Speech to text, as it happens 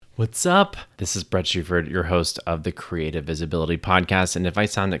What's up? This is Brett Shuford, your host of the Creative Visibility Podcast. And if I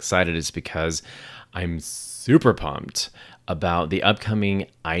sound excited, it's because I'm super pumped about the upcoming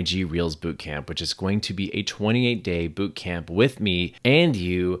IG Reels Bootcamp, which is going to be a 28-day bootcamp with me and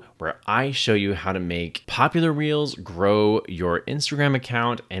you, where I show you how to make popular reels, grow your Instagram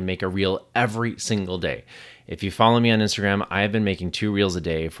account, and make a reel every single day. If you follow me on Instagram, I have been making 2 reels a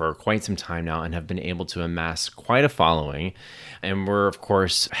day for quite some time now and have been able to amass quite a following. And we're, of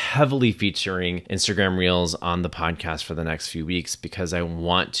course, heavily featuring Instagram Reels on the podcast for the next few weeks because I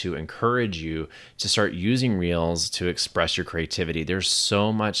want to encourage you to start using Reels to express your creativity. There's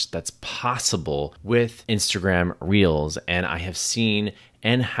so much that's possible with Instagram Reels, and I have seen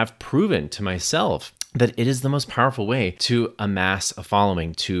and have proven to myself that it is the most powerful way to amass a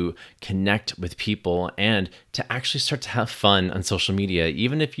following, to connect with people, and to actually start to have fun on social media.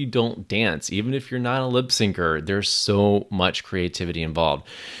 Even if you don't dance, even if you're not a lip syncer, there's so much creativity involved.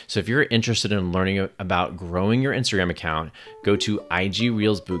 So if you're interested in learning about growing your Instagram account, go to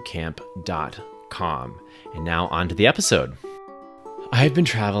igreelsbootcamp.com. And now on to the episode. I've been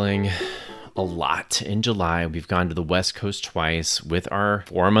traveling a lot. In July, we've gone to the West Coast twice with our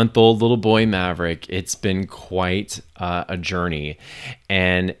 4-month-old little boy, Maverick. It's been quite a journey,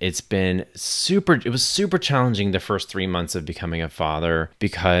 and it was super challenging the first 3 months of becoming a father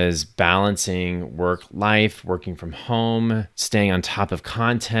because balancing work life, working from home, staying on top of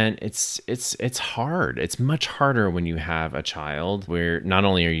content, it's hard. It's much harder when you have a child where not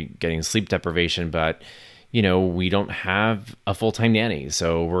only are you getting sleep deprivation, but we don't have a full-time nanny,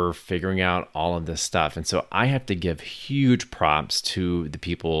 so we're figuring out all of this stuff. And so I have to give huge props to the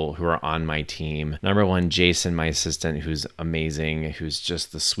people who are on my team. Number one, Jason, my assistant, who's amazing, who's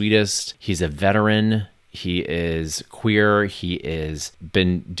just the sweetest. He's a veteran. He is queer. He is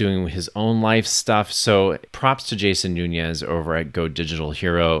been doing his own life stuff. So props to Jason Nunez over at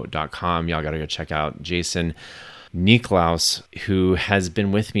GoDigitalHero.com. Y'all got to go check out Jason. Niklaus, who has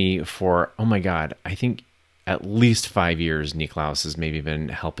been with me for, oh my God, I think at least 5 years. Niklaus has maybe been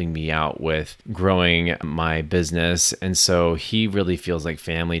helping me out with growing my business. And so he really feels like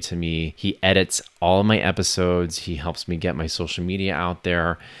family to me. He edits all of my episodes. He helps me get my social media out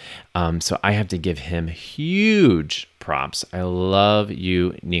there. So I have to give him huge props. I love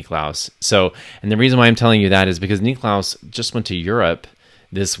you, Niklaus. And the reason why I'm telling you that is because Niklaus just went to Europe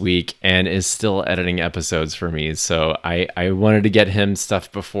this week and is still editing episodes for me. So I wanted to get him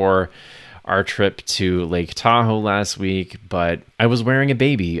stuff before our trip to Lake Tahoe last week, but I was wearing a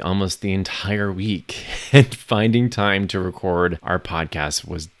baby almost the entire week, and finding time to record our podcast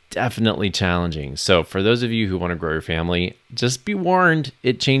was definitely challenging. So for those of you who want to grow your family, just be warned,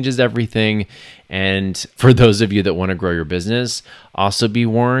 it changes everything. And for those of you that want to grow your business, also be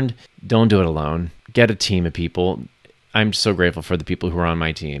warned, don't do it alone. Get a team of people. I'm so grateful for the people who are on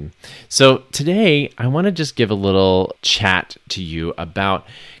my team. So today, I want to just give a little chat to you about,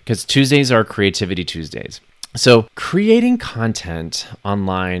 because Tuesdays are Creativity Tuesdays. So creating content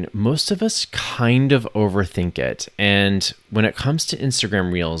online, most of us kind of overthink it. And when it comes to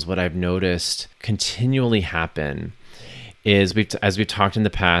Instagram Reels, what I've noticed continually happen is as we've talked in the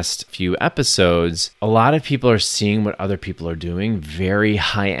past few episodes, a lot of people are seeing what other people are doing, very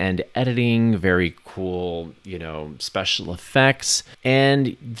high-end editing, very cool, special effects.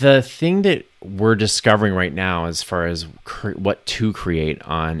 And the thing that we're discovering right now as far as what to create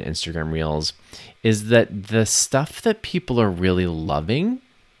on Instagram Reels is that the stuff that people are really loving,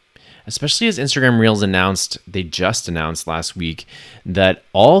 especially as Instagram Reels they just announced last week that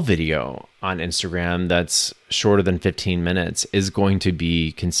all video on Instagram that's shorter than 15 minutes is going to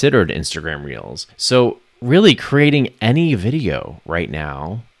be considered Instagram Reels. So really creating any video right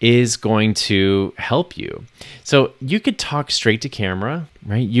now is going to help you. So you could talk straight to camera,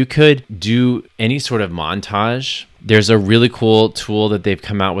 right? You could do any sort of montage. There's a really cool tool that they've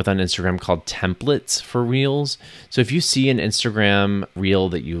come out with on Instagram called templates for Reels. So if you see an Instagram Reel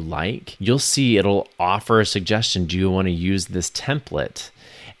that you like, you'll see it'll offer a suggestion. Do you want to use this template?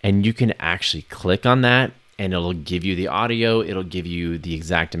 And you can actually click on that and it'll give you the audio. It'll give you the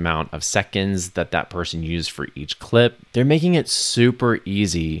exact amount of seconds that person used for each clip. They're making it super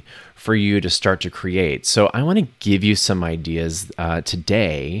easy for you to start to create. So I want to give you some ideas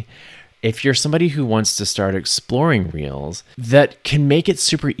today. If you're somebody who wants to start exploring Reels, that can make it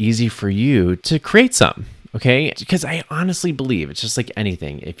super easy for you to create some. Okay, because I honestly believe it's just like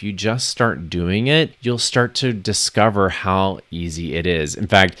anything. If you just start doing it, you'll start to discover how easy it is. In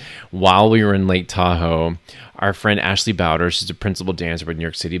fact, while we were in Lake Tahoe, our friend Ashley Bowder, she's a principal dancer with New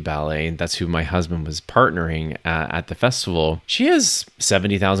York City Ballet, and that's who my husband was partnering at the festival. She has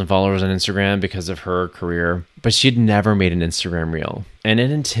 70,000 followers on Instagram because of her career, but she had never made an Instagram reel. and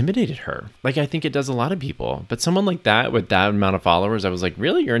it intimidated her. Like, I think it does a lot of people. But someone like that with that amount of followers, I was like,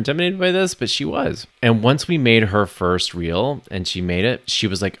 really? You're intimidated by this? But she was. And once we made her first reel and she made it, she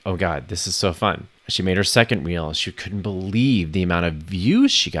was like, oh God, this is so fun. She made her second reel. She couldn't believe the amount of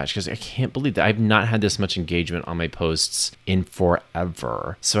views she got. She goes, I can't believe that. I've not had this much engagement on my posts in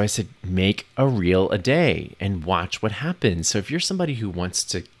forever. So I said, make a reel a day and watch what happens. So if you're somebody who wants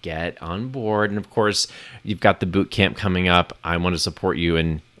to get on board, and of course, you've got the boot camp coming up, I want to support you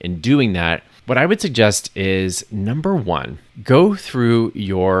in doing that. What I would suggest is, number one, go through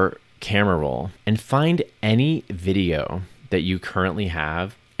your camera roll and find any video that you currently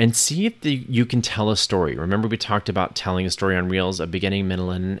have and see if you can tell a story. Remember, we talked about telling a story on Reels, a beginning,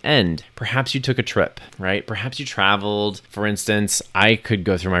 middle, and an end. Perhaps you took a trip, right? Perhaps you traveled. For instance, I could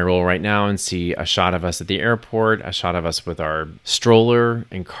go through my roll right now and see a shot of us at the airport, a shot of us with our stroller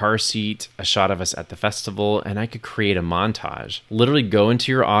and car seat, a shot of us at the festival, and I could create a montage. Literally go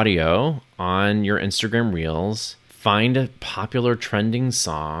into your audio on your Instagram Reels, find a popular trending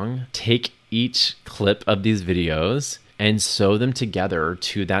song, take each clip of these videos, and sew them together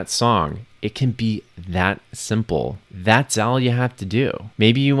to that song. It can be that simple. That's all you have to do.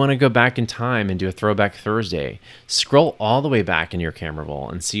 Maybe you want to go back in time and do a Throwback Thursday. Scroll all the way back in your camera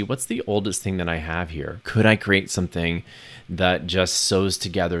roll and see, what's the oldest thing that I have here? Could I create something that just sews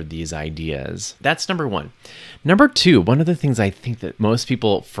together these ideas? That's number one. Number two, one of the things I think that most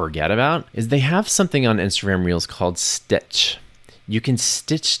people forget about is they have something on Instagram Reels called Stitch. You can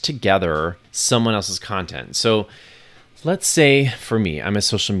stitch together someone else's content. So let's say for me, I'm a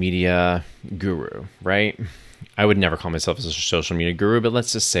social media guru, right? I would never call myself a social media guru, but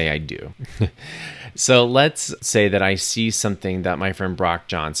let's just say I do. So let's say that I see something that my friend Brock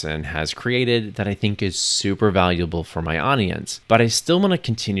Johnson has created that I think is super valuable for my audience, but I still want to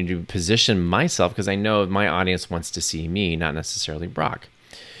continue to position myself because I know my audience wants to see me, not necessarily Brock.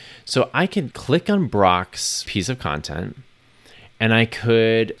 So I can click on Brock's piece of content, and I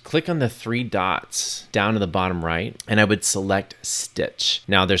could click on the three dots down to the bottom right, and I would select Stitch.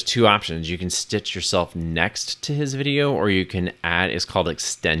 Now there's two options. You can stitch yourself next to his video, or you can add, it's called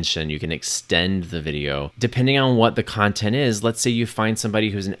extension. You can extend the video. Depending on what the content is, let's say you find somebody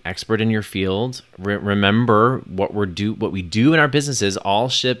who's an expert in your field. Remember what we do in our businesses, all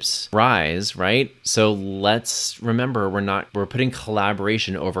ships rise, right? So let's remember, we're putting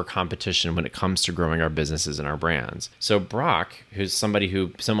collaboration over competition when it comes to growing our businesses and our brands. So Brock, who's somebody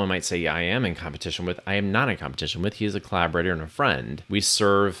who someone might say, yeah, I am in competition with, I am not in competition with. He is a collaborator and a friend. We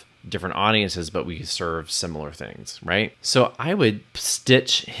serve different audiences, but we serve similar things, right? So I would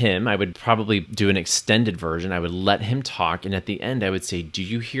stitch him. I would probably do an extended version. I would let him talk. And at the end, I would say, do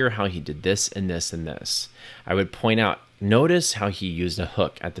you hear how he did this and this and this? I would point out, notice how he used a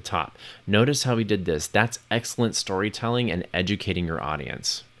hook at the top. Notice how he did this. That's excellent storytelling and educating your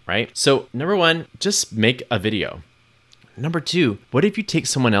audience, right? So number one, just make a video. Number two, what if you take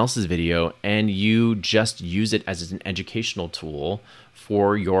someone else's video and you just use it as an educational tool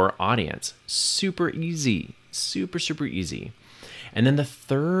for your audience? Super easy, super easy. And then the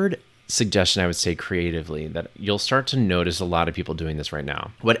third suggestion I would say creatively that you'll start to notice a lot of people doing this right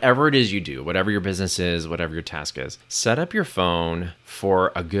now. Whatever it is you do, whatever your business is, whatever your task is, set up your phone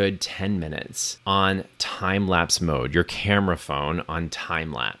for a good 10 minutes on time-lapse mode, your camera phone on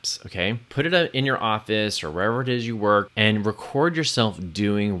time-lapse, okay? Put it in your office or wherever it is you work and record yourself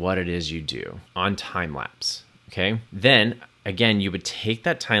doing what it is you do on time-lapse, okay? Then again, you would take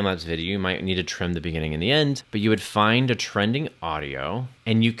that time-lapse video, you might need to trim the beginning and the end, but you would find a trending audio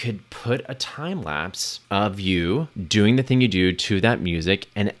and you could put a time-lapse of you doing the thing you do to that music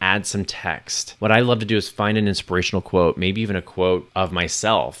and add some text. What I love to do is find an inspirational quote, maybe even a quote of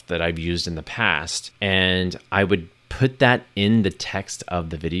myself that I've used in the past, and I would put that in the text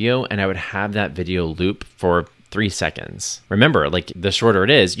of the video and I would have that video loop for 3 seconds. Remember, like the shorter it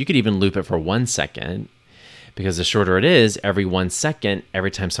is, you could even loop it for 1 second. Because the shorter it is, every 1 second,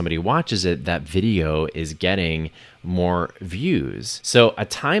 every time somebody watches it, that video is getting more views. So a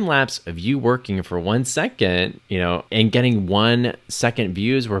time lapse of you working for 1 second, and getting 1 second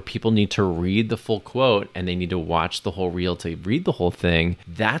views where people need to read the full quote and they need to watch the whole reel to read the whole thing,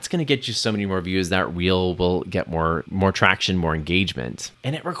 that's going to get you so many more views. That reel will get more traction, more engagement.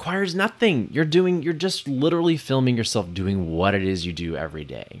 And it requires nothing. You're just literally filming yourself doing what it is you do every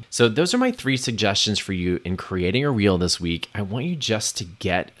day. So those are my 3 suggestions for you in creating a reel this week. I want you just to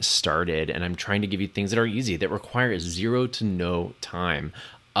get started, and I'm trying to give you things that are easy, that require 0 to no time.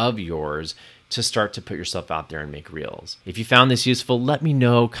 of yours to start to put yourself out there and make reels. If you found this useful, let me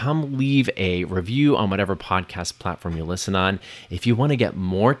know. Come leave a review on whatever podcast platform you listen on. If you want to get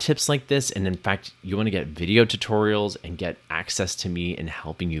more tips like this, and in fact, you want to get video tutorials and get access to me in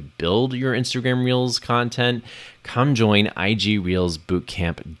helping you build your Instagram Reels content, come join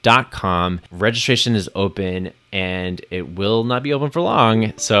igreelsbootcamp.com. Registration is open and it will not be open for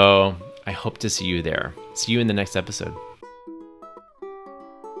long. So I hope to see you there. See you in the next episode.